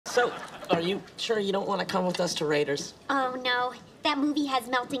So, are you sure you don't want to come with us to Raiders? Oh, no. That movie has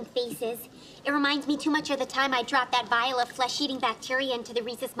melting faces. It reminds me too much of the time I dropped that vial of flesh-eating bacteria into the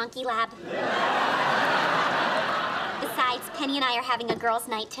rhesus monkey lab. Besides, Penny and I are having a girls'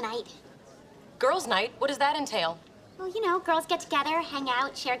 night tonight. Girls' night? What does that entail? Well, you know, girls get together, hang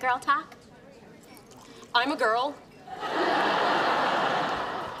out, share girl talk. I'm a girl.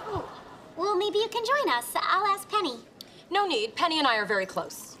 Oh, well, maybe you can join us. I'll ask Penny. No need. Penny and I are very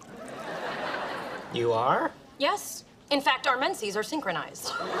close. You are? Yes. In fact, our menses are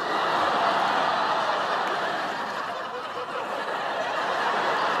synchronized.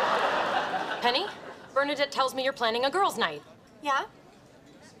 Penny, Bernadette tells me you're planning a girls' night. Yeah?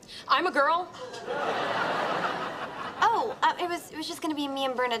 I'm a girl. Oh, it was just gonna be me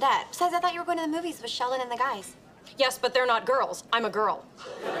and Bernadette. Besides, I thought you were going to the movies with Sheldon and the guys. Yes, but they're not girls. I'm a girl.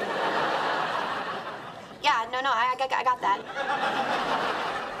 Yeah, no, I got that.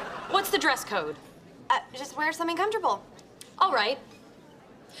 What's the dress code? Just wear something comfortable. All right.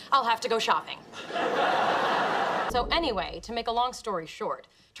 I'll have to go shopping. So anyway, to make a long story short,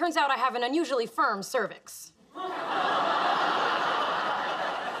 turns out I have an unusually firm cervix. You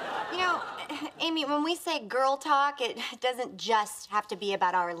know, Amy, when we say girl talk, it doesn't just have to be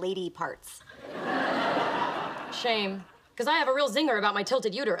about our lady parts. Shame, because I have a real zinger about my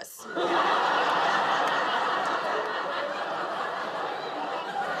tilted uterus.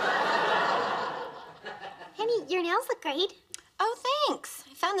 Penny, your nails look great. Oh, thanks.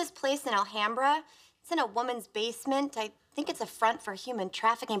 I found this place in Alhambra. It's in a woman's basement. I think it's a front for human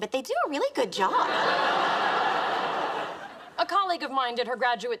trafficking, but they do a really good job. A colleague of mine did her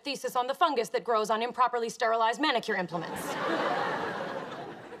graduate thesis on the fungus that grows on improperly sterilized manicure implements.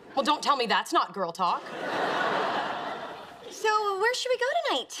 Well, don't tell me that's not girl talk. So, where should we go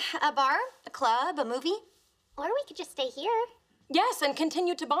tonight? A bar? A club? A movie? Or we could just stay here. Yes, and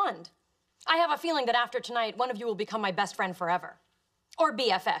continue to bond. I have a feeling that after tonight, one of you will become my best friend forever. Or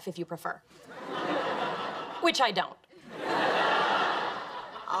BFF, if you prefer. Which I don't.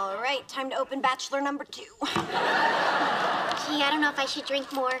 All right, time to open Bachelor number 2. Gee, I don't know if I should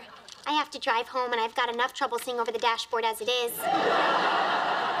drink more. I have to drive home, and I've got enough trouble seeing over the dashboard as it is.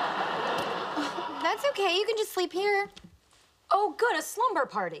 That's okay, you can just sleep here. Oh, good, a slumber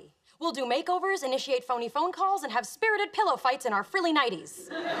party. We'll do makeovers, initiate phony phone calls, and have spirited pillow fights in our frilly nighties.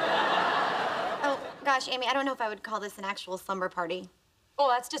 Oh, gosh, Amy, I don't know if I would call this an actual slumber party. Oh,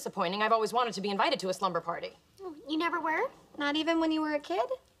 that's disappointing. I've always wanted to be invited to a slumber party. You never were? Not even when you were a kid?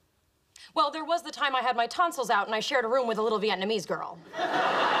 Well, there was the time I had my tonsils out and I shared a room with a little Vietnamese girl.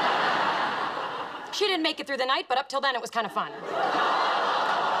 She didn't make it through the night, but up till then it was kind of fun.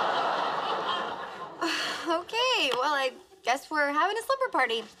 Okay, well, I guess we're having a slumber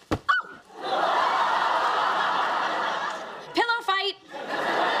party. Pillow fight!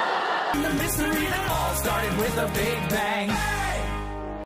 The mystery that all started with a big bang.